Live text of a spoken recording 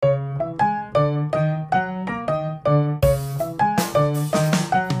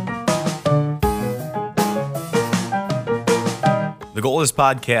goal of this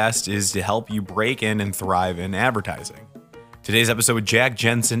podcast is to help you break in and thrive in advertising. Today's episode with Jack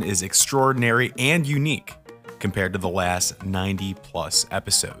Jensen is extraordinary and unique compared to the last 90 plus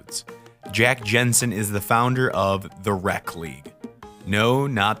episodes. Jack Jensen is the founder of the Rec League. No,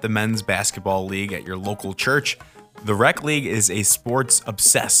 not the men's basketball league at your local church. The Rec League is a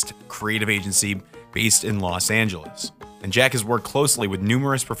sports-obsessed creative agency based in Los Angeles. And Jack has worked closely with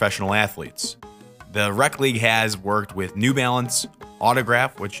numerous professional athletes. The Rec League has worked with New Balance,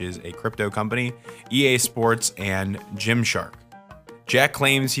 Autograph, which is a crypto company, EA Sports, and Gymshark. Jack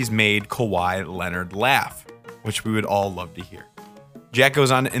claims he's made Kawhi Leonard laugh, which we would all love to hear. Jack goes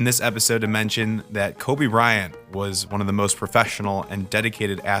on in this episode to mention that Kobe Bryant was one of the most professional and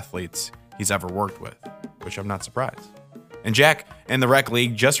dedicated athletes he's ever worked with, which I'm not surprised. And Jack and the Rec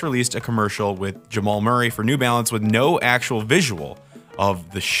League just released a commercial with Jamal Murray for New Balance with no actual visual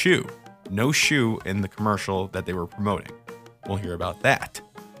of the shoe. No shoe in the commercial that they were promoting. We'll hear about that.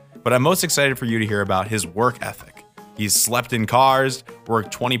 But I'm most excited for you to hear about his work ethic. He's slept in cars,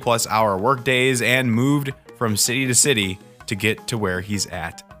 worked 20 plus hour work days, and moved from city to city to get to where he's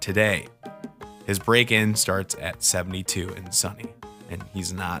at today. His break-in starts at 72 and sunny, and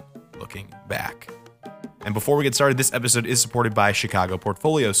he's not looking back. And before we get started, this episode is supported by Chicago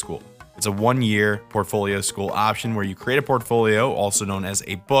Portfolio School. It's a one-year portfolio school option where you create a portfolio, also known as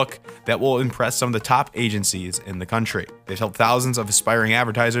a book, that will impress some of the top agencies in the country. They've helped thousands of aspiring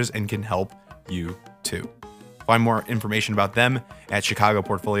advertisers and can help you too. Find more information about them at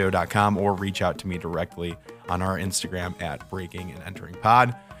chicagoportfolio.com or reach out to me directly on our Instagram at Breaking and Entering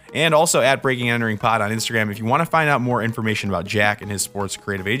Pod, and also at Breaking and Entering Pod on Instagram. If you want to find out more information about Jack and his sports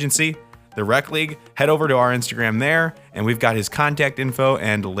creative agency, the Rec League, head over to our Instagram there, and we've got his contact info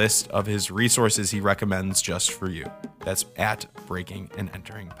and a list of his resources he recommends just for you. That's at Breaking and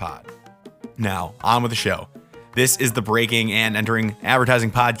Entering Pod. Now, on with the show. This is the Breaking and Entering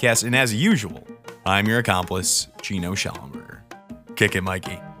Advertising Podcast, and as usual, I'm your accomplice, Gino Schellenberger. Kick it,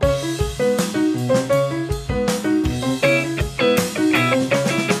 Mikey.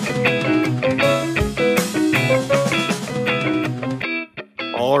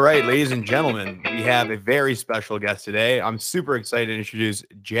 All right, ladies and gentlemen, we have a very special guest today. I'm super excited to introduce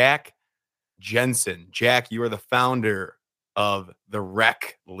Jack Jensen. Jack, you are the founder of the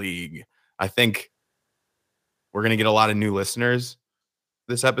Rec League. I think we're going to get a lot of new listeners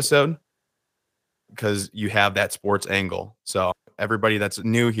this episode because you have that sports angle. So everybody that's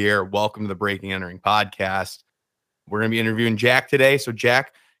new here, welcome to the Breaking and Entering Podcast. We're going to be interviewing Jack today. So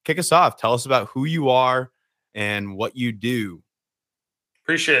Jack, kick us off. Tell us about who you are and what you do.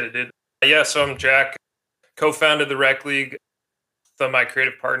 Appreciate it, dude. Yeah, so I'm Jack, co-founded the Rec League with my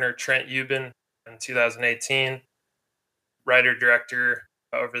creative partner, Trent Euban, in 2018. Writer, director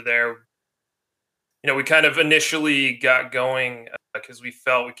over there. You know, we kind of initially got going because we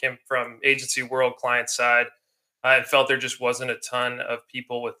came from agency world client side. I felt there just wasn't a ton of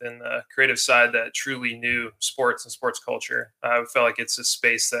people within the creative side that truly knew sports and sports culture. I felt like it's a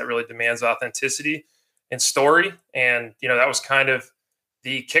space that really demands authenticity and story. And, you know, that was kind of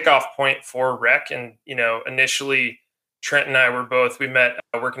the kickoff point for Rec. And, you know, initially Trent and I we met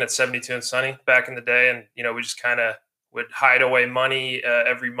working at 72 and Sunny back in the day. And, you know, we just kind of would hide away money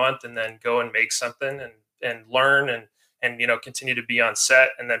every month and then go and make something and learn and, you know, continue to be on set.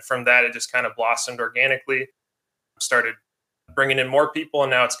 And then from that, it just kind of blossomed organically, started bringing in more people. And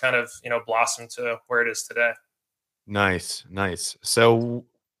now it's kind of, you know, blossomed to where it is today. Nice. So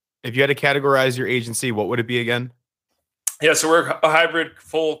if you had to categorize your agency, what would it be again? Yeah, so we're a hybrid,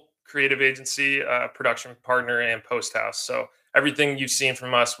 full creative agency, production partner, and post house. So everything you've seen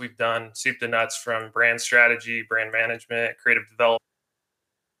from us, we've done soup to nuts, from brand strategy, brand management, creative development,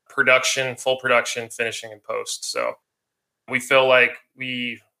 production, full production, finishing, and post. So we feel like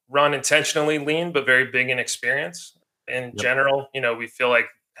we run intentionally lean, but very big in experience. In general, you know, we feel like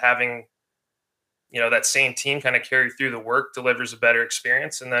having, you know, that same team kind of carry through the work delivers a better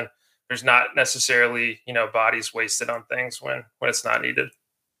experience. And then there's not necessarily, you know, bodies wasted on things when it's not needed.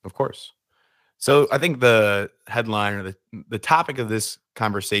 Of course. So I think the headline or the topic of this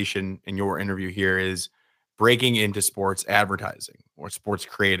conversation in your interview here is breaking into sports advertising or sports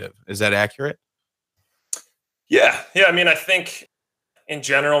creative. Is that accurate? Yeah. I mean, I think in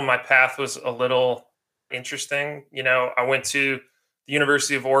general, my path was a little interesting. You know, I went to the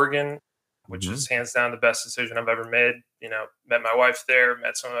University of Oregon, which is hands down the best decision I've ever made. You know, met my wife there,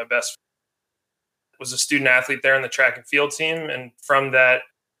 met some of my best, was a student athlete there in the track and field team. And from that,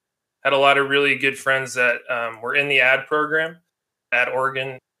 had a lot of really good friends that were in the ad program at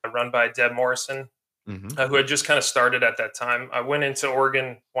Oregon, run by Deb Morrison, who had just kind of started at that time. I went into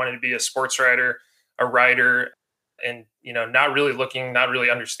Oregon wanting to be a sports writer, a writer, and, not really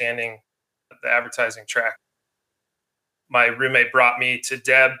understanding the advertising track. My roommate brought me to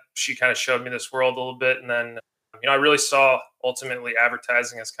Deb. She kind of showed me this world a little bit. And then, I really saw ultimately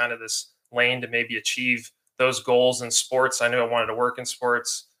advertising as kind of this lane to maybe achieve those goals in sports. I knew I wanted to work in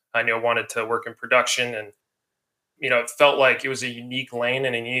sports. I knew I wanted to work in production. And, it felt like it was a unique lane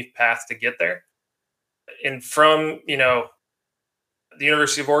and a unique path to get there. And from, the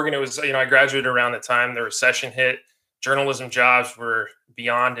University of Oregon, it was, I graduated around the time the recession hit. Journalism jobs were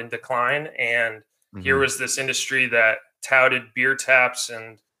beyond in decline. And here was this industry that touted beer taps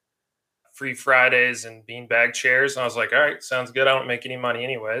and free Fridays and beanbag chairs. And I was like, all right, sounds good. I don't make any money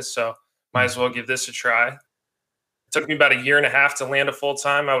anyways, so might as well give this a try. It took me about a year and a half to land a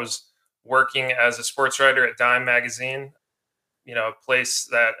full-time. I was working as a sports writer at Dime Magazine, a place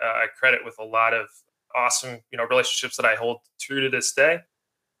that I credit with a lot of awesome, relationships that I hold true to this day.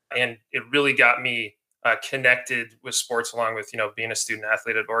 And it really got me connected with sports, along with, being a student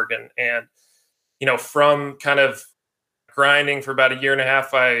athlete at Oregon. And, from kind of grinding for about a year and a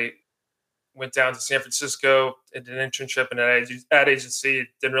half, I went down to San Francisco and did an internship in an ad agency. It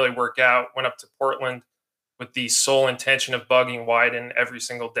didn't really work out. Went up to Portland with the sole intention of bugging Wyden every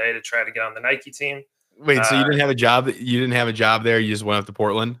single day to try to get on the Nike team. Wait, so you didn't have a job? You didn't have a job there? You just went up to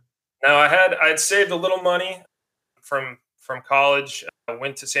Portland? No, I'd saved a little money from college. I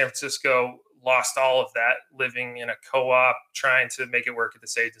went to San Francisco, lost all of that, living in a co-op, trying to make it work at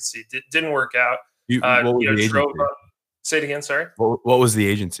this agency. Didn't work out. What was the drove agency? up. Say it again. Sorry. What was the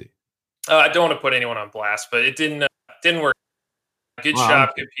agency? I don't want to put anyone on blast, but it didn't work. Good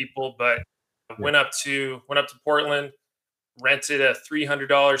shop, good people, but went up to Portland, rented a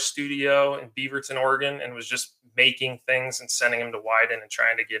 $300 studio in Beaverton, Oregon, and was just making things and sending them to Wyden and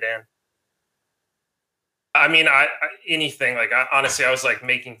trying to get in. I mean, anything. Like, honestly, I was like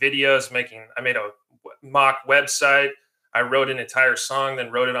making videos, I made a mock website. I wrote an entire song,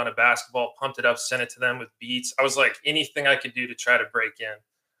 then wrote it on a basketball, pumped it up, sent it to them with beats. I was like, anything I could do to try to break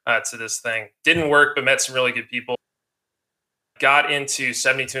in to this thing. Didn't work, but met some really good people. Got into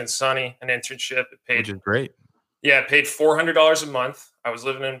 72 and Sunny, an internship. It paid, which is great. Yeah, it paid $400 a month. I was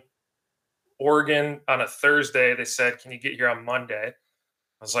living in Oregon on a Thursday. They said, can you get here on Monday?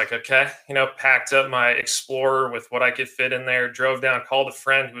 I was like, okay, packed up my Explorer with what I could fit in there, drove down, called a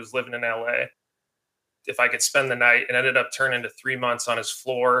friend who was living in LA if I could spend the night. It ended up turning to 3 months on his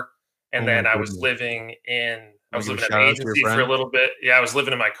floor. And then I was living in an agency for a little bit. Yeah, I was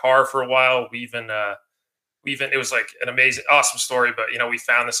living in my car for a while. We even it was like an amazing, awesome story. But, we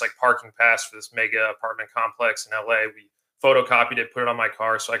found this like parking pass for this mega apartment complex in LA. We photocopied it, put it on my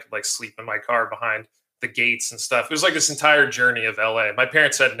car so I could like sleep in my car behind the gates and stuff. It was like this entire journey of LA. My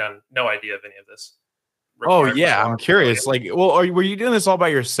parents had no idea of any of this. Oh yeah, I'm curious. Like, well, were you doing this all by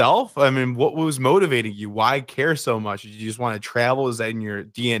yourself? I mean, what was motivating you? Why care so much? Did you just want to travel? Is that in your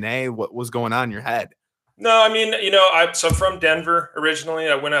DNA? What was going on in your head? No, I mean, so I'm from Denver originally.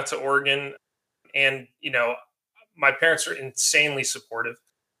 I went out to Oregon, and my parents are insanely supportive,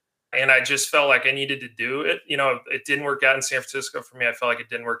 and I just felt like I needed to do it. It didn't work out in San Francisco for me. I felt like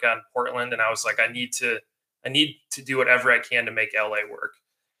it didn't work out in Portland, and I was like, I need to do whatever I can to make LA work.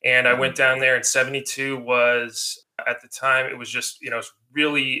 And I went down there, and 72 was, at the time, it was just, it's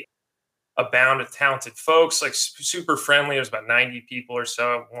really abound with talented folks, like super friendly. There was about 90 people or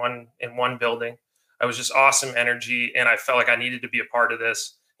so in one building. I was just awesome energy, and I felt like I needed to be a part of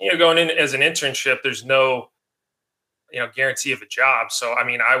this. Going in as an internship, there's no, guarantee of a job. So, I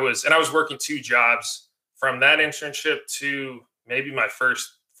mean, I was working 2 jobs from that internship to maybe my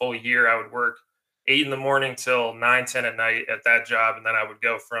first full year. I would work 8 in the morning till 9, 10 at night at that job. And then I would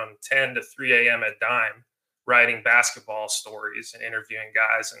go from 10 to 3 a.m. at Dime, writing basketball stories and interviewing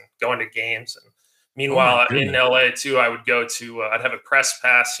guys and going to games. And meanwhile, in LA too, I would go to, I'd have a press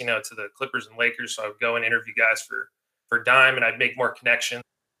pass, to the Clippers and Lakers. So I would go and interview guys for Dime, and I'd make more connections.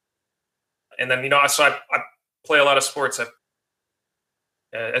 And then, so I play a lot of sports.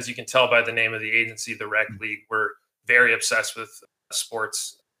 As you can tell by the name of the agency, the Rec League, we're very obsessed with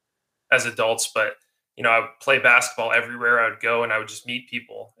sports as adults, but I would play basketball everywhere I would go, and I would just meet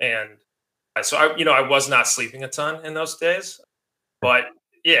people. And so I was not sleeping a ton in those days, but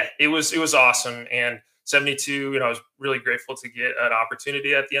yeah, it was awesome. And 72, I was really grateful to get an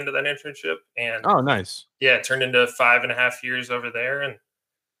opportunity at the end of that internship. And oh, nice. Yeah, it turned into 5.5 years over there. And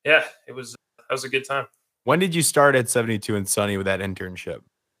yeah, that was a good time. When did you start at 72 and Sunny with that internship?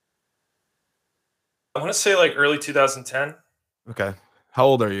 I want to say like early 2010. Okay. How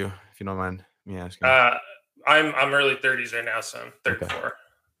old are you, if you don't mind me asking? I'm early 30s right now, so I'm 34. Okay.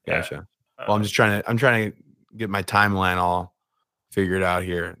 Gotcha. Yeah. Well, I'm trying to get my timeline all figured out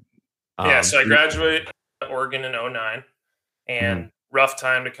here. So I graduated Oregon in '09, Mhm. and rough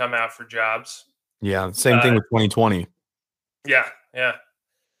time to come out for jobs. Yeah, same thing with 2020. Yeah, yeah.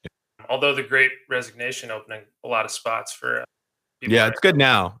 Although the Great Resignation opening a lot of spots for people Yeah, right it's good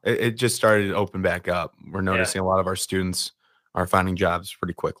now. It just started to open back up. We're now. Yeah, noticing a lot of our students are finding jobs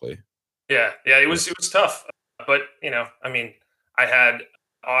pretty quickly. yeah, yeah. It was tough, but I mean, I had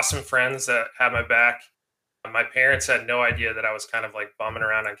awesome friends that had my back. My parents had no idea that I was kind of like bumming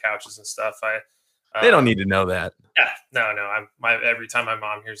around on couches and stuff. They don't Uh, need to know that. yeah, no, no. Every time my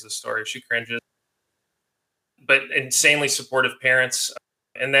mom hears this story, she cringes. But insanely supportive parents.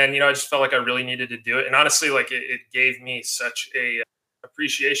 And then, I just felt like I really needed to do it. And honestly, like it gave me such a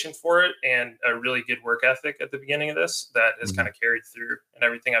appreciation for it and a really good work ethic at the beginning of this that has kind Mhm. of carried through in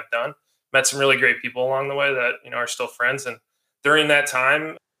everything I've done. Met some really great people along the way that, are still friends. And during that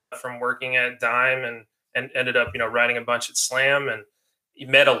time from working at Dime and ended up, writing a bunch at Slam, and you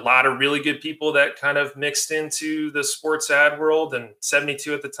met a lot of really good people that kind of mixed into the sports ad world. And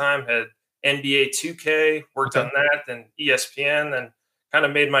 72 at the time had NBA 2K, worked Okay. on that, then ESPN, then kind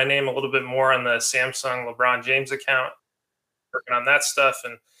of made my name a little bit more on the Samsung LeBron James account, working on that stuff.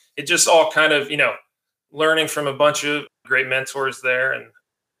 And it just all kind of, learning from a bunch of great mentors there. And,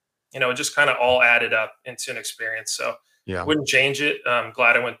 it just kind of all added up into an experience. So Yeah. wouldn't change it. I'm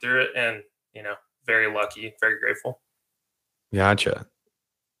glad I went through it, and, very lucky, very grateful. Gotcha.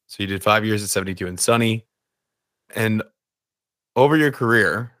 So you did 5 years at 72 and Sunny. And over your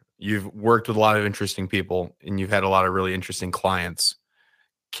career, you've worked with a lot of interesting people and you've had a lot of really interesting clients.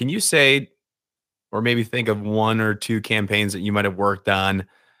 Can you say, or maybe think of one or two campaigns that you might have worked on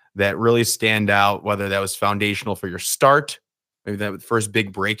that really stand out, whether that was foundational for your start, maybe that first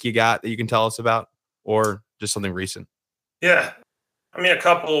big break you got that you can tell us about, or just something recent? Yeah. I mean, a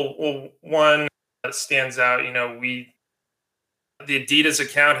couple. Well, one that stands out, the Adidas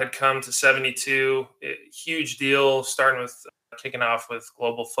account had come to 72. Huge deal, starting with kicking off with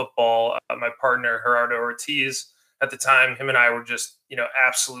global football. My partner, Gerardo Ortiz, at the time, him and I were just,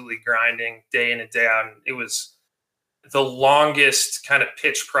 absolutely grinding day in and day out. And it was the longest kind of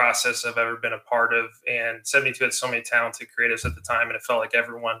pitch process I've ever been a part of. And 72 had so many talented creatives at the time, and it felt like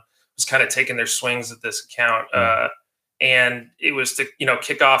everyone was kind of taking their swings at this account. And it was to,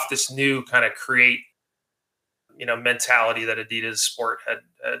 kick off this new kind of create mentality that Adidas Sport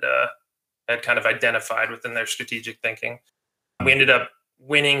had kind of identified within their strategic thinking. We ended up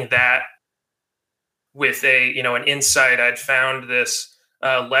winning that with an insight. I'd found this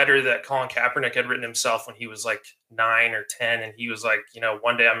letter that Colin Kaepernick had written himself when he was like 9 or 10, and he was like,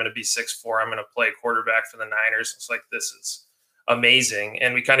 one day I'm going to be 6'4", I'm going to play quarterback for the Niners. It's like, this is amazing,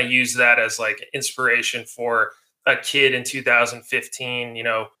 and we kind of used that as like inspiration for a kid in 2015,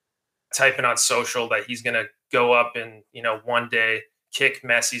 typing on social that he's going to go up and, one day kick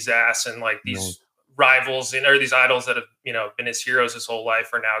Messi's ass, and like these rivals or these idols that have, been his heroes his whole life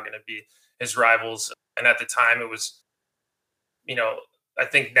are now going to be his rivals. And at the time it was, I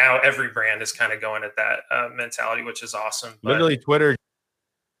think now every brand is kind of going at that mentality, which is awesome. But Literally, Twitter,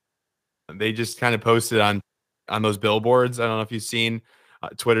 they just kind of posted on those billboards. I don't know if you've seen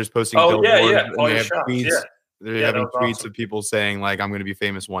Twitter's posting oh yeah, billboards yeah, and call they your have shots. tweets. Yeah, They're yeah, that having was tweets awesome. of people saying like, "I'm going to be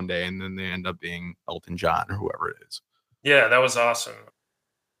famous one day," and then they end up being Elton John or whoever it is. Yeah, that was awesome.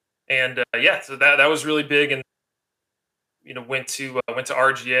 And yeah, so that was really big. And went to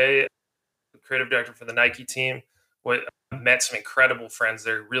RGA, creative director for the Nike team. Met some incredible friends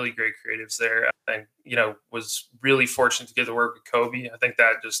there, really great creatives there, and was really fortunate to get to work with Kobe. I think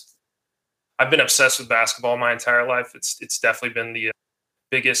that just I've been obsessed with basketball my entire life. It's definitely been the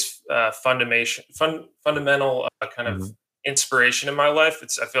biggest fundamental kind of Mhm. inspiration in my life.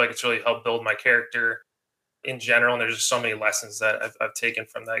 I feel like it's really helped build my character in general, and there's just so many lessons that I've taken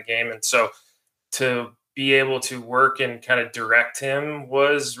from that game. And so to be able to work and kind of direct him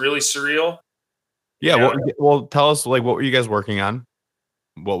was really surreal. You Yeah, know, well, tell us like what were you guys working on?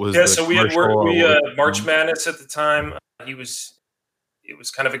 What was yeah. the So we had commercial worked. or We what? March Madness at the time. He was. It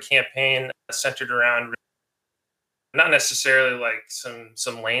was kind of a campaign centered around not necessarily like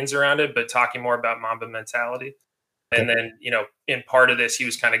some lanes around it, but talking more about Mamba mentality. Okay. And then in part of this, he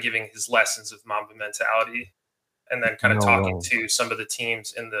was kind of giving his lessons of Mamba mentality, and then kind of No talking way. to some of the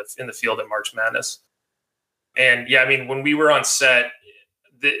teams in the field at March Madness. And yeah, I mean, when we were on set,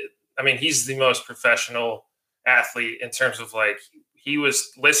 he's the most professional athlete in terms of like he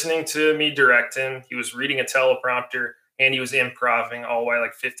was listening to me direct him, he was reading a teleprompter, and he was improvising all while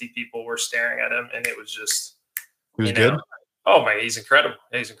like 50 people were staring at him, and it was just, It was you know, good. oh my, he's incredible.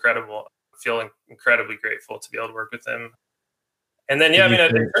 He's incredible. I'm feeling incredibly grateful to be able to work with him. And then yeah, Did I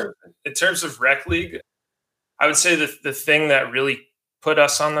you mean, think? in terms of rec league, I would say that the thing that really put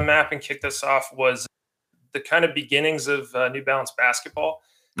us on the map and kicked us off was the kind of beginnings of New Balance basketball.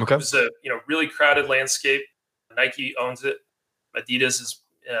 Okay. It was a really crowded landscape. Nike owns it. Adidas has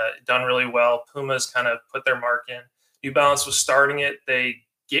done really well. Puma's kind of put their mark in. New Balance was starting it. They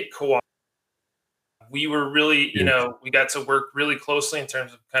get Kawhi. We were really, we got to work really closely in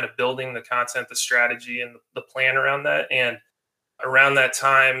terms of kind of building the content, the strategy, and the plan around that. And around that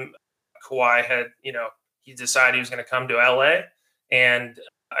time, Kawhi had, he decided he was going to come to LA. And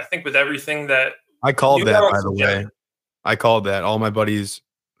I think with everything that I called that, by the way, I called that. All my buddies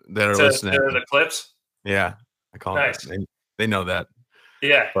that are listening to the Clips. Yeah, I called that. They know that.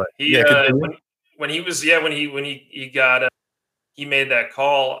 Yeah, but he when he made that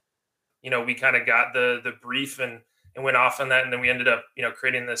call, we kind of got the brief and went off on that, and then we ended up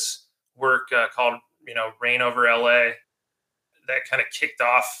creating this work called Reign Over LA that kind of kicked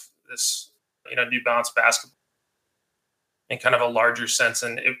off this New Balance basketball in kind of a larger sense,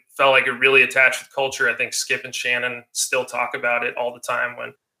 and it felt like it really attached with culture. I think Skip and Shannon still talk about it all the time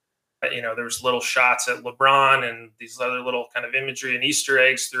when there was little shots at LeBron and these other little kind of imagery and Easter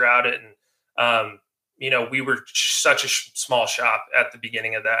eggs throughout it, and we were such a small shop at the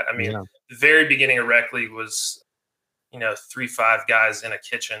beginning of that. I mean, the very beginning of Rec League was 3-5 guys in a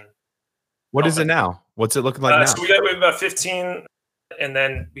kitchen. What is it now? What's it looking like now? So we got about 15, and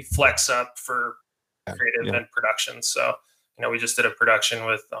then we flex up for creative and production. So we just did a production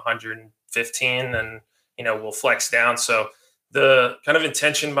with 115, and we'll flex down. So the kind of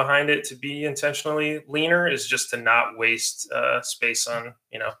intention behind it to be intentionally leaner is just to not waste space on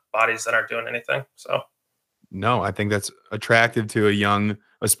bodies that aren't doing anything. So no, I think that's attractive to a young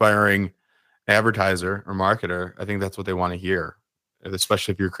aspiring advertiser or marketer. I think that's what they want to hear,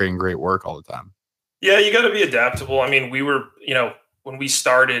 especially if you're creating great work all the time. Yeah, you got to be adaptable. I mean, we were when we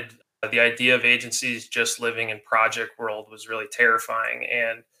started, the idea of agencies just living in project world was really terrifying.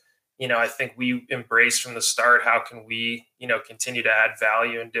 And, I think we embraced from the start, how can we, continue to add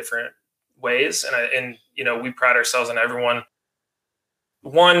value in different ways? And we pride ourselves on everyone.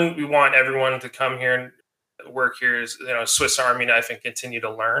 One, we want everyone to come here and work here as, Swiss Army knife and continue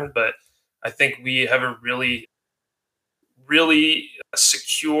to learn. But I think we have a really, really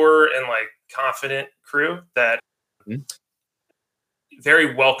secure and confident crew that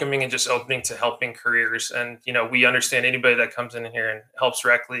very welcoming and just opening to helping careers. And, we understand anybody that comes in here and helps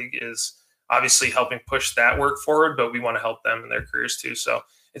Rec League is obviously helping push that work forward, but we want to help them in their careers too. So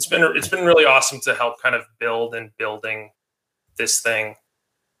it's been really awesome to help kind of building this thing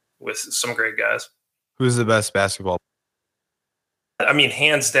with some great guys. Who's the best basketball? I mean,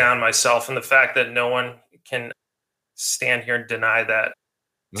 hands down myself, and the fact that no one can stand here and deny that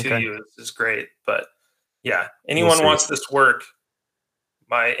to you is great. But yeah, anyone wants this work,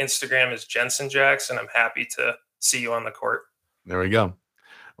 my Instagram is Jensen Jackson. I'm happy to see you on the court. There we go.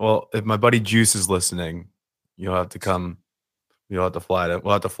 Well, if my buddy Juice is listening, you'll have to come. We'll have to fly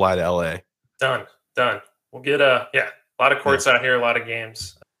to LA. Done. We'll get a lot of courts out here, a lot of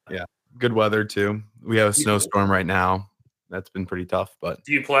games. Yeah. Good weather too. We have a snowstorm right now. That's been pretty tough, but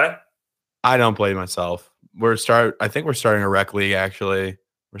do you play? I don't play myself. I think we're starting a Rec League actually.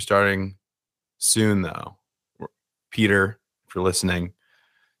 We're starting soon though. Peter, if you're listening,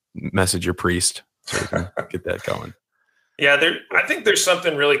 message your priest so we can get that going. Yeah, I think there's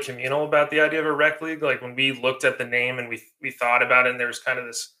something really communal about the idea of a Rec League. Like when we looked at the name and we thought about it, and there's kind of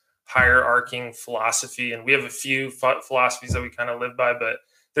this hierarching philosophy, and we have a few philosophies that we kind of live by, but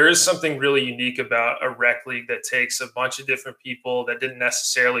there is something really unique about a Rec League that takes a bunch of different people that didn't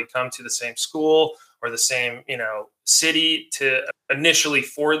necessarily come to the same school or the same, city to initially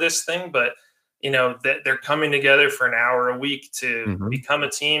for this thing, but that they're coming together for an hour a week to become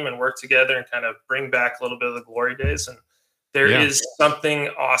a team and work together and kind of bring back a little bit of the glory days. And there is something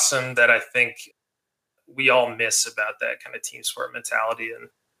awesome that I think we all miss about that kind of team sport mentality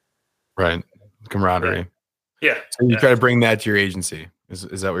and camaraderie. Yeah. So you try to bring that to your agency.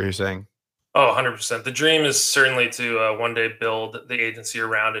 Is that what you're saying? Oh, 100%. The dream is certainly to one day build the agency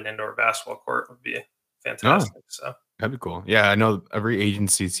around an indoor basketball court. Would be fantastic. So that'd be cool. Yeah, I know every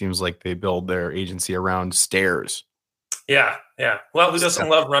agency seems like they build their agency around stairs. Yeah. Well, who doesn't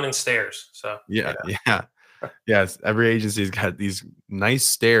love running stairs? So yeah. Yes, every agency's got these nice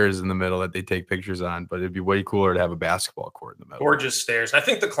stairs in the middle that they take pictures on, but it'd be way cooler to have a basketball court in the middle. Gorgeous stairs. I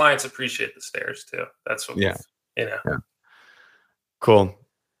think the clients appreciate the stairs too. That's what. Yeah. Cool.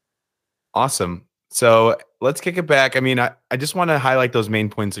 Awesome. So let's kick it back. I mean, I just want to highlight those main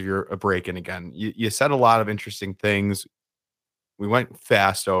points of your break-in again. You said a lot of interesting things. We went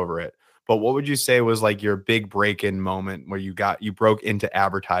fast over it, but what would you say was like your big break-in moment where you broke into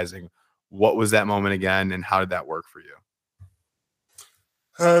advertising? What was that moment again, and how did that work for you?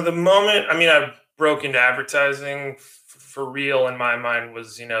 The moment, I broke into advertising for real in my mind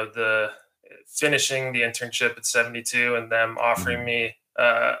was, the finishing the internship at 72 and them offering me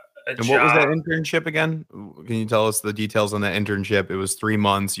a And what was that job. internship again? Can you tell us the details on that internship? It was 3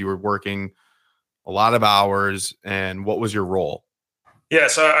 months. You were working a lot of hours. And what was your role? Yeah,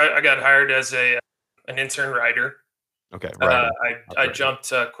 so I got hired as an intern writer. Okay, writer. I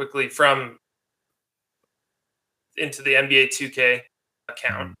jumped quickly from into the NBA 2K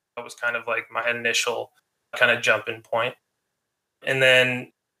account. Mhm. That was kind of like my initial kind of jumping point. And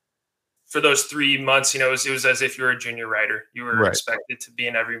then for those 3 months, it was as if you were a junior writer. You were Right. expected to be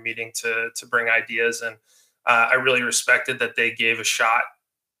in every meeting to bring ideas, and I really respected that they gave a shot.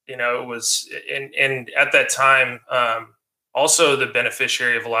 It was and at that time, also the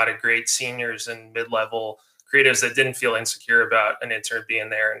beneficiary of a lot of great seniors and mid level creatives that didn't feel insecure about an intern being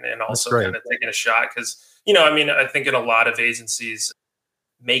there, and That's also great. kind of taking a shot because I think in a lot of agencies,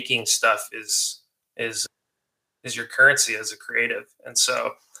 making stuff is is your currency as a creative. And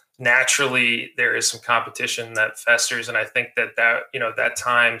so naturally there is some competition that festers. And I think that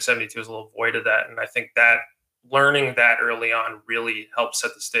time 72 is a little void of that. And I think that learning that early on really helped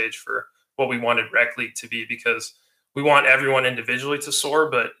set the stage for what we wanted Rec League to be, because we want everyone individually to soar,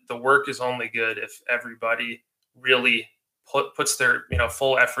 but the work is only good if everybody really puts their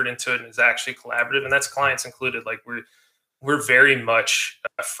full effort into it and is actually collaborative, and that's clients included. Like we're very much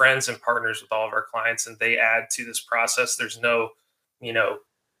friends and partners with all of our clients, and they add to this process. There's no, you know,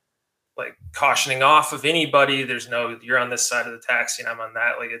 like cautioning off of anybody. There's no, you're on this side of the taxi and I'm on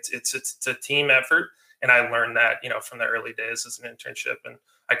that. Like it's a team effort. And I learned that, from the early days as an internship. And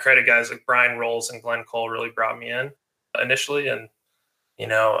I credit guys like Brian Rolls and Glenn Cole really brought me in initially. And, you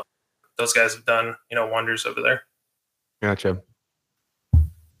know, those guys have done, wonders over there. Gotcha.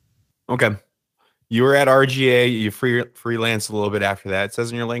 Okay. You were at RGA, you freelanced a little bit after that. It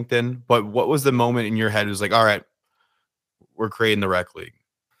says in your LinkedIn, but what was the moment in your head? It was like, all right, we're creating the Rec League.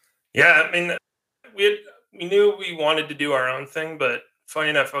 Yeah, I mean, we knew we wanted to do our own thing, but funny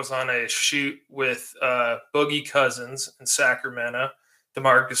enough, I was on a shoot with Boogie Cousins in Sacramento.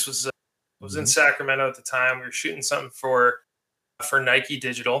 DeMarcus was in Sacramento at the time. We were shooting something for Nike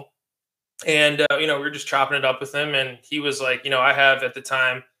Digital, and we were just chopping it up with him. And he was like, I have at the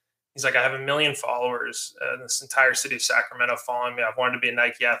time. He's like, I have 1 million followers in this entire city of Sacramento following me. I've wanted to be a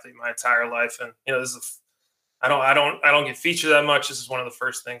Nike athlete my entire life, and this is I don't get featured that much. This is one of the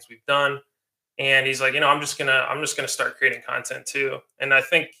first things we've done. And he's like, I'm just gonna start creating content too. And I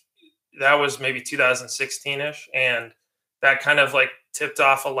think that was maybe 2016ish, and that kind of like tipped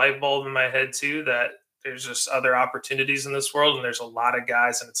off a light bulb in my head too, that there's just other opportunities in this world, and there's a lot of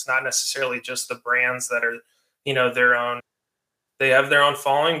guys, and it's not necessarily just the brands that are their own. They have their own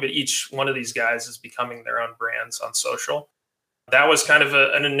following, but each one of these guys is becoming their own brands on social. That was kind of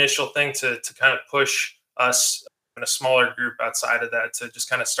an initial thing to kind of push us in a smaller group outside of that to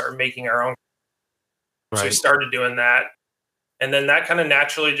just kind of start making our own. Right. So we started doing that. And then that kind of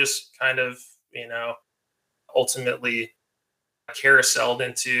naturally just kind of, ultimately carouseled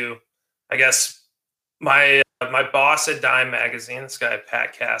into, I guess, my boss at Dime Magazine, this guy,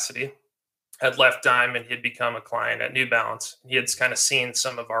 Pat Cassidy, had left Dime and he'd become a client at New Balance. He had kind of seen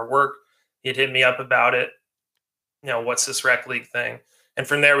some of our work. He'd hit me up about it. What's this Rec League thing? And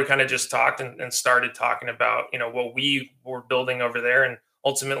from there, we kind of just talked and started talking about, what we were building over there. And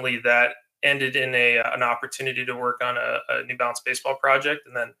ultimately that ended in an opportunity to work on a New Balance baseball project.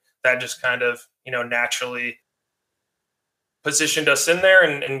 And then that just kind of, naturally positioned us in there,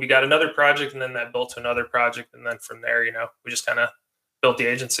 and we got another project, and then that built to another project. And then from there, we just kind of built the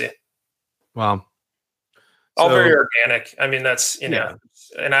agency. Wow. All very organic. I mean, that's, Yeah.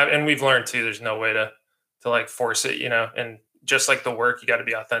 and we've learned too, there's no way to like force it, and just like the work, you got to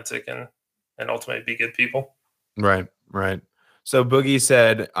be authentic and ultimately be good people. Right. So Boogie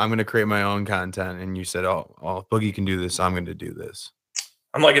said, I'm going to create my own content. And you said, oh, Boogie can do this. I'm going to do this.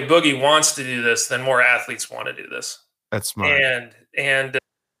 I'm like, if Boogie wants to do this, then more athletes want to do this. That's smart. And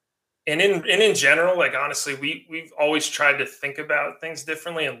in general, like, honestly, we've always tried to think about things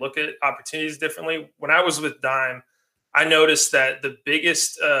differently and look at opportunities differently. When I was with Dime, I noticed that the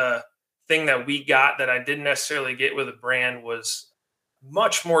biggest thing that we got that I didn't necessarily get with a brand was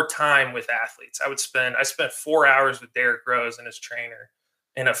much more time with athletes. I spent 4 hours with Derrick Rose and his trainer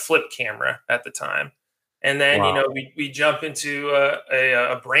in a flip camera at the time. And then, Wow. we jump into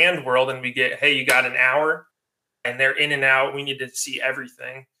a brand world and we get, hey, you got an hour, and they're in and out. We need to see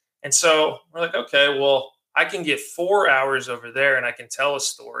everything. And so we're like, okay, well, I can get 4 hours over there and I can tell a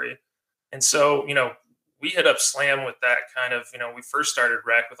story. And so, we hit up Slam with that kind of, we first started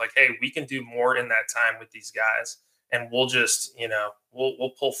Rec with like, hey, we can do more in that time with these guys. and we'll just,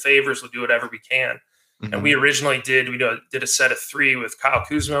 we'll pull favors. We'll do whatever we can. Mm-hmm. And we originally did a set of 3 with Kyle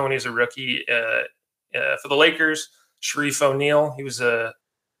Kuzma when he was a rookie for the Lakers. Sharif O'Neal, he was a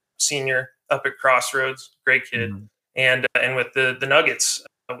senior up at Crossroads, great kid. Mm-hmm. And with the Nuggets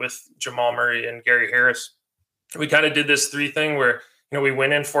with Jamal Murray and Gary Harris, we kind of did this 3 thing where, we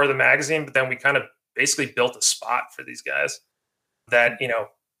went in for the magazine, but then we kind of basically built a spot for these guys that,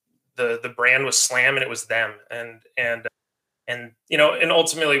 the brand was Slam and it was them. And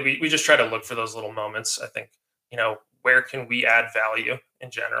ultimately we just try to look for those little moments. I think, where can we add value in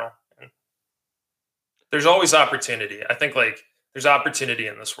general? And there's always opportunity. I think there's opportunity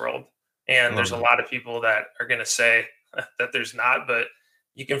in this world, and there's a lot of people that are going to say that there's not, but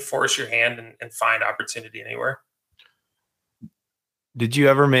you can force your hand and find opportunity anywhere. Did you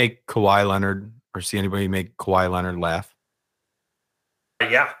ever make Kawhi Leonard or see anybody make Kawhi Leonard laugh?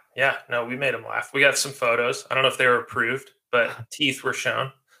 Yeah. No, we made him laugh. We got some photos. I don't know if they were approved, but teeth were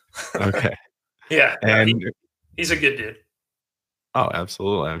shown. Okay. Yeah. And he's a good dude. Oh,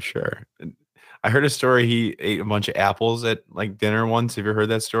 absolutely. I'm sure. I heard a story. He ate a bunch of apples at dinner once. Have you heard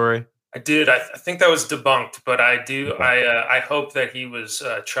that story? I did. I think that was debunked, but I do. Okay. I hope that he was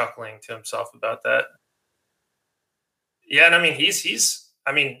chuckling to himself about that. Yeah. And I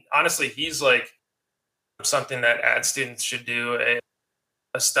mean, honestly, he's something that ad students should do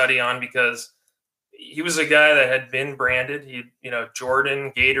a study on, because he was a guy that had been branded.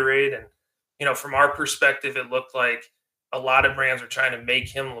 Jordan, Gatorade, and from our perspective, it looked like a lot of brands were trying to make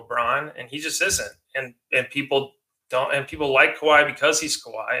him LeBron, and he just isn't. And people don't, and people like Kawhi because he's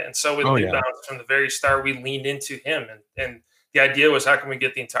Kawhi. And so with New Balance from the very start, we leaned into him, and the idea was, how can we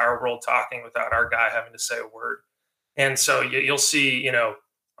get the entire world talking without our guy having to say a word? And so you'll see,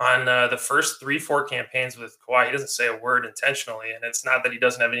 on the first 3-4 campaigns with Kawhi, he doesn't say a word intentionally. And it's not that he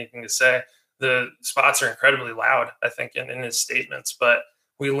doesn't have anything to say. The spots are incredibly loud, I think, in his statements. But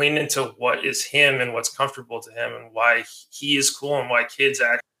we lean into what is him and what's comfortable to him, and why he is cool, and why kids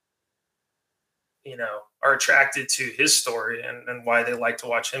actually, are attracted to his story, and why they like to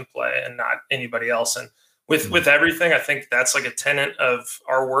watch him play and not anybody else. And with everything, I think that's a tenet of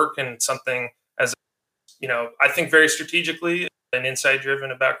our work, and something as, I think very strategically and insight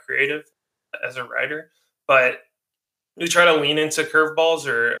driven about creative as a writer, but we try to lean into curveballs,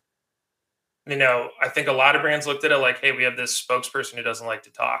 or, I think a lot of brands looked at it like, hey, we have this spokesperson who doesn't like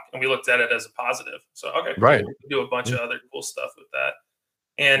to talk. And we looked at it as a positive. So, okay, cool. Right. We can do a bunch of other cool stuff with that.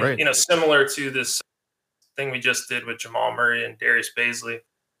 And, similar to this thing we just did with Jamal Murray and Darius Baisley,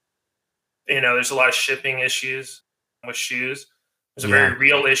 there's a lot of shipping issues with shoes. There's a very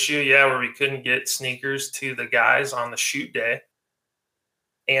real issue, where we couldn't get sneakers to the guys on the shoot day.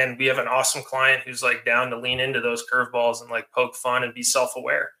 And we have an awesome client who's down to lean into those curveballs and poke fun and be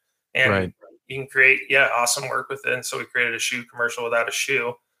self-aware. And you can create, awesome work with it. And so we created a shoe commercial without a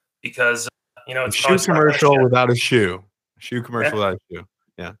shoe, because, it's a shoe commercial without a shoe. Shoe commercial without a shoe.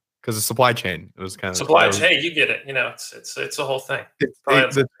 Yeah. Because the supply chain, it was kind of supply chain. Hey, you get it. It's a whole thing.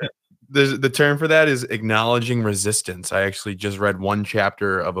 The term for that is acknowledging resistance. I actually just read one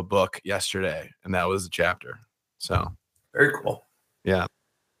chapter of a book yesterday, and that was the chapter. So very cool. Yeah.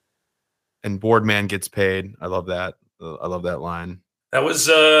 And Boardman gets paid. I love that. I love that line. That was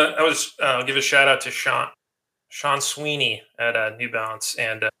I'll give a shout out to Sean Sweeney at New Balance,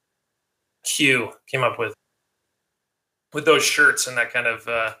 and Q came up with those shirts and that kind of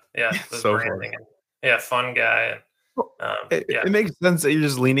those so branding. And, fun guy. It makes sense that you're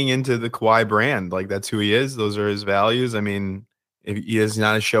just leaning into the Kawhi brand. That's who he is. Those are his values. I mean, if he is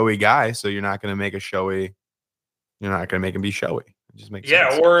not a showy guy, so you're not going to make him be showy. It just makes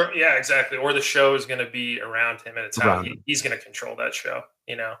sense. Exactly. Or the show is going to be around him, and it's how he's going to control that show.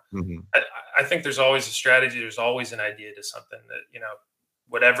 Mm-hmm. I think there's always a strategy. There's always an idea to something that,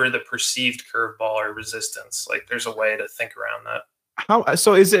 whatever the perceived curveball or resistance, there's a way to think around that.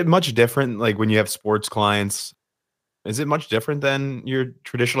 So is it much different? When you have sports clients, is it much different than your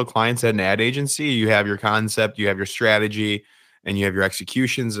traditional clients at an ad agency? You have your concept, you have your strategy, and you have your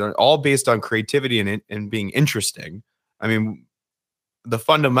executions, and all based on creativity and being interesting. I mean, the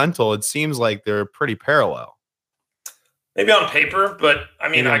fundamental, it seems like they're pretty parallel. Maybe on paper, but I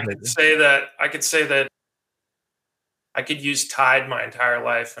mean, I could say that I could use Tide my entire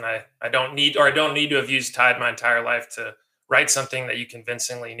life, and I don't need to have used Tide my entire life to write something that you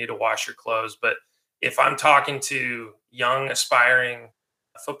convincingly need to wash your clothes. But if I'm talking to young aspiring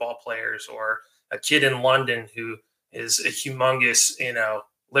football players, or a kid in London who is a humongous,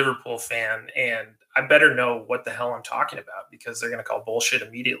 Liverpool fan, and I better know what the hell I'm talking about, because they're going to call bullshit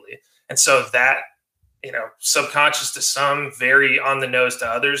immediately. And so that, subconscious to some, very on the nose to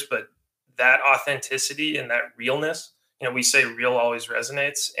others, but that authenticity and that realness, we say real always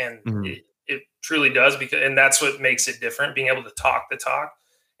resonates, and Mhm. it truly does, and that's what makes it different, being able to talk the talk.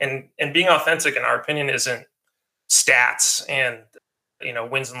 And being authentic, in our opinion, isn't stats and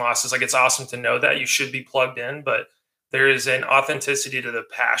wins and losses. Like, it's awesome to know that you should be plugged in, but there is an authenticity to the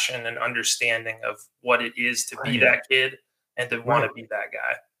passion and understanding of what it is to be Right. that kid and to want Right. to be that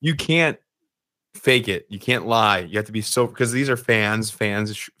guy. You can't fake it. You can't lie. You have to be so, because these are fans. Fan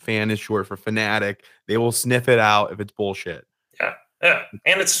is short for fanatic. They will sniff it out if it's bullshit. Yeah, yeah,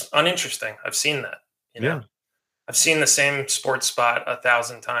 and it's uninteresting. I've seen that. Yeah. I've seen the same sports spot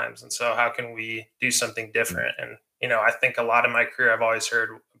 1,000 times, and so how can we do something different? And I think a lot of my career, I've always heard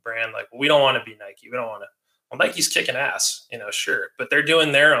a brand like, well, "We don't want to be Nike. We don't want to." Well, Nike's kicking ass, sure, but they're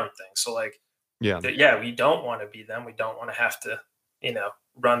doing their own thing. So, like, Yeah. yeah, we don't want to be them. We don't want to have to,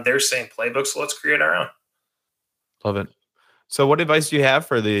 run their same playbook. So let's create our own. Love it. So what advice do you have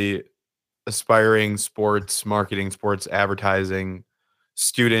for the aspiring sports marketing, sports advertising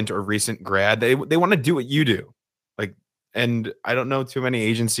student or recent grad? They want to do what you do. Like, and I don't know too many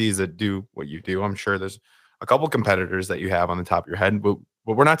agencies that do what you do. I'm sure there's a couple competitors that you have on the top of your head, but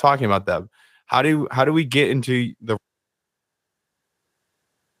we're not talking about them. How do we get into the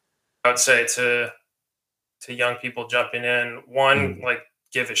I would say to young people jumping in, one, Mm. like,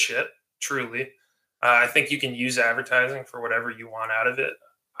 give a shit, truly. I think you can use advertising for whatever you want out of it.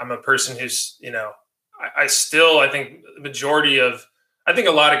 I'm a person who's, I think the majority of, I think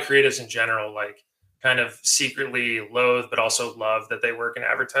a lot of creatives in general, like, kind of secretly loathe, but also love that they work in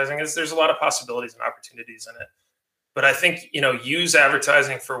advertising, is there's a lot of possibilities and opportunities in it. But I think, use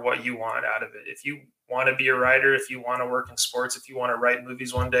advertising for what you want out of it. If you want to be a writer, if you want to work in sports, if you want to write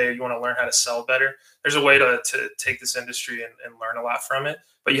movies one day, or you want to learn how to sell better, there's a way to take this industry and learn a lot from it.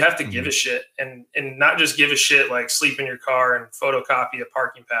 But you have to give a shit, and not just give a shit like sleep in your car and photocopy a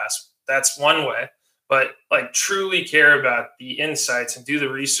parking pass. That's one way. But, like, truly care about the insights and do the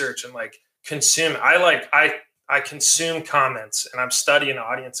research and, like, consume. I consume comments, and I'm studying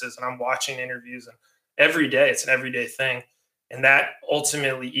audiences, and I'm watching interviews, and every day it's an everyday thing, and that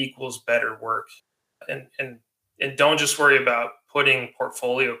ultimately equals better work. And don't just worry about putting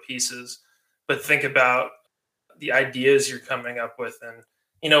portfolio pieces, but think about the ideas you're coming up with.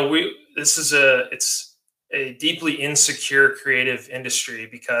 And we this is a it's a deeply insecure creative industry,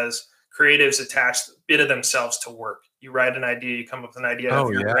 because creatives attach a bit of themselves to work. You write an idea, you come up with an idea out of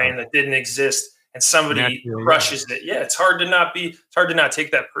Oh your yeah. brain that didn't exist, and somebody Naturally, yeah. crushes it. Yeah, it's hard to not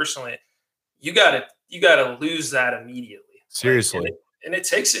take that personally. You gotta lose that immediately. Like, Seriously. and it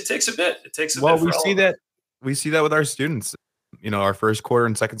takes a bit. It takes a Well, bit for all of us. we see that with our students. Our first quarter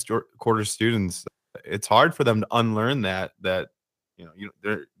and second quarter students. It's hard for them to unlearn they're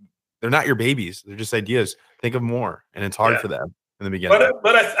not your babies. They're just ideas. Think of more, and it's hard Yeah. for them in the beginning.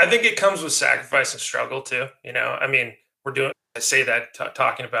 But I think it comes with sacrifice and struggle too. I mean, I say that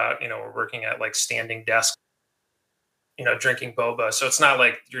talking about, we're working at, like, standing desks, drinking boba. So it's not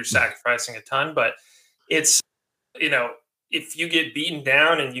like you're sacrificing a ton, but it's, you know, if you get beaten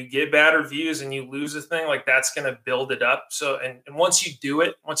down and you get bad reviews and you lose a thing, like, that's going to build it up. So, and once you do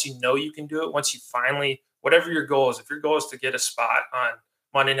it, once you know you can do it, once you finally, whatever your goal is, if your goal is to get a spot on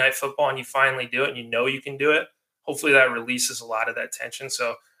Monday Night Football and you finally do it and you know you can do it, hopefully that releases a lot of that tension.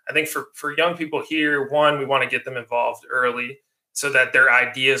 So I think for young people here, one, we want to get them involved early so that their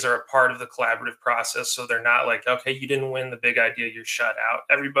ideas are a part of the collaborative process. So they're not like, okay, you didn't win the big idea, you're shut out.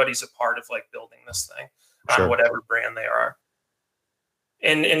 Everybody's a part of, like, building this thing on Sure. whatever brand they are.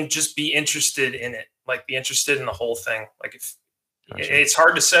 And just be interested in it, like, be interested in the whole thing. Like, if Gotcha. it's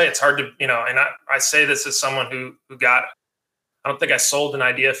hard to say, it's hard to, and I say this as someone who got, I don't think I sold an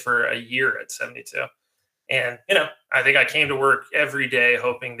idea for a year at 72. And, I think I came to work every day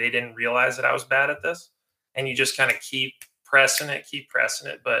hoping they didn't realize that I was bad at this. And you just kind of keep pressing it.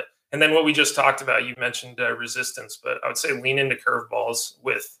 But, and then what we just talked about, you mentioned resistance, but I would say lean into curveballs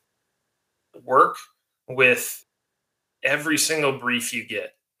with work, with every single brief you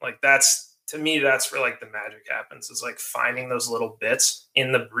get. Like, that's, to me, that's where, like, the magic happens, is, like, finding those little bits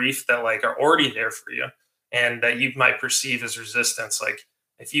in the brief that, like, are already there for you and that you might perceive as resistance. Like,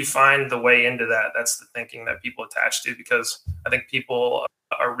 if you find the way into that, that's the thinking that people attach to, because I think people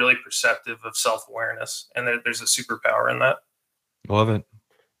are really perceptive of self-awareness, and there's a superpower in that. Love it.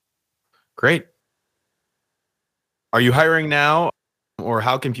 Great. Are you hiring now, or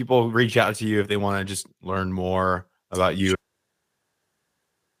how can people reach out to you if they want to just learn more about you?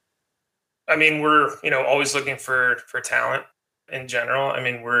 I mean, we're, always looking for talent in general. I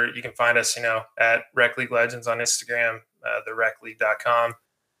mean, you can find us, at Rec League Legends on Instagram, therecleague.com.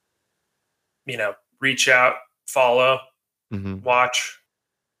 Reach out, follow, Mhm. watch.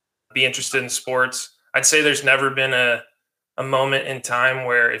 be interested in sports. I'd say there's never been a moment in time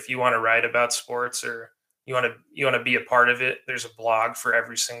where if you want to write about sports or you want to be a part of it, there's a blog for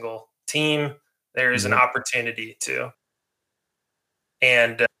every single team. There is an opportunity to,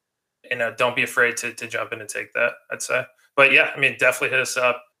 and don't be afraid to jump in and take that, I'd say. But yeah, I mean, definitely hit us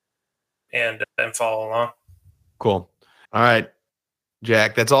up and follow along. Cool. All right,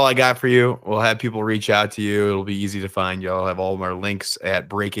 Jack, that's all I got for you. We'll have people reach out to you. It'll be easy to find you. I'll have all of our links at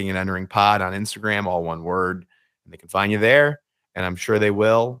Breaking and Entering Pod on Instagram, all one word, and they can find you there. And I'm sure they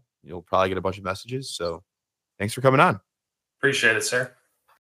will. You'll probably get a bunch of messages. So thanks for coming on. Appreciate it, sir.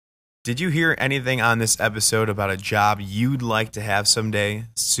 Did you hear anything on this episode about a job you'd like to have someday,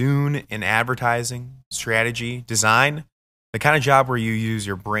 soon, in advertising, strategy, design? The kind of job where you use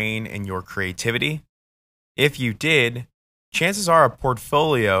your brain and your creativity? If you did, chances are a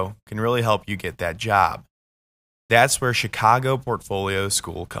portfolio can really help you get that job. That's where Chicago Portfolio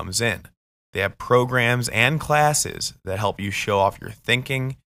School comes in. They have programs and classes that help you show off your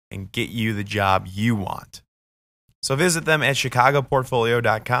thinking and get you the job you want. So visit them at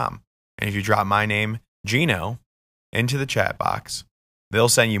chicagoportfolio.com. And if you drop my name, Gino, into the chat box, they'll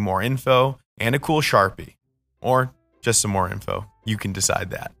send you more info and a cool Sharpie. Or just some more info. You can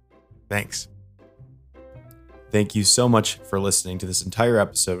decide that. Thanks. Thank you so much for listening to this entire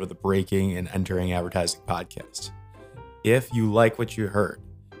episode of the Breaking and Entering Advertising podcast. If you like what you heard,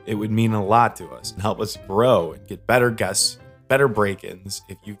 it would mean a lot to us and help us grow and get better guests, better break-ins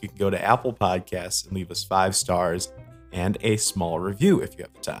if you could go to Apple Podcasts and leave us 5 stars and a small review if you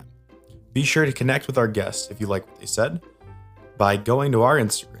have the time. Be sure to connect with our guests if you like what they said by going to our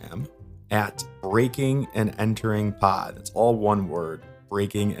Instagram at Breaking and Entering Pod. That's all one word,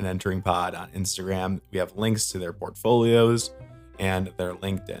 Breaking and Entering Pod on Instagram. We have links to their portfolios and their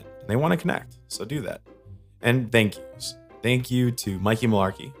LinkedIn. They want to connect, so do that. And thank yous. Thank you to Mikey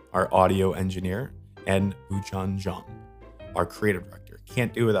Malarkey, our audio engineer, and Buchan Zhang, our creative director.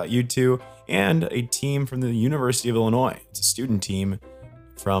 Can't do it without you two, and a team from the University of Illinois. It's a student team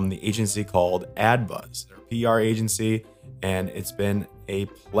from the agency called AdBuzz. They're a PR agency, and it's been a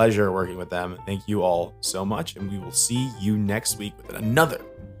pleasure working with them. Thank you all so much, and we will see you next week with another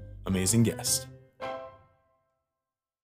amazing guest.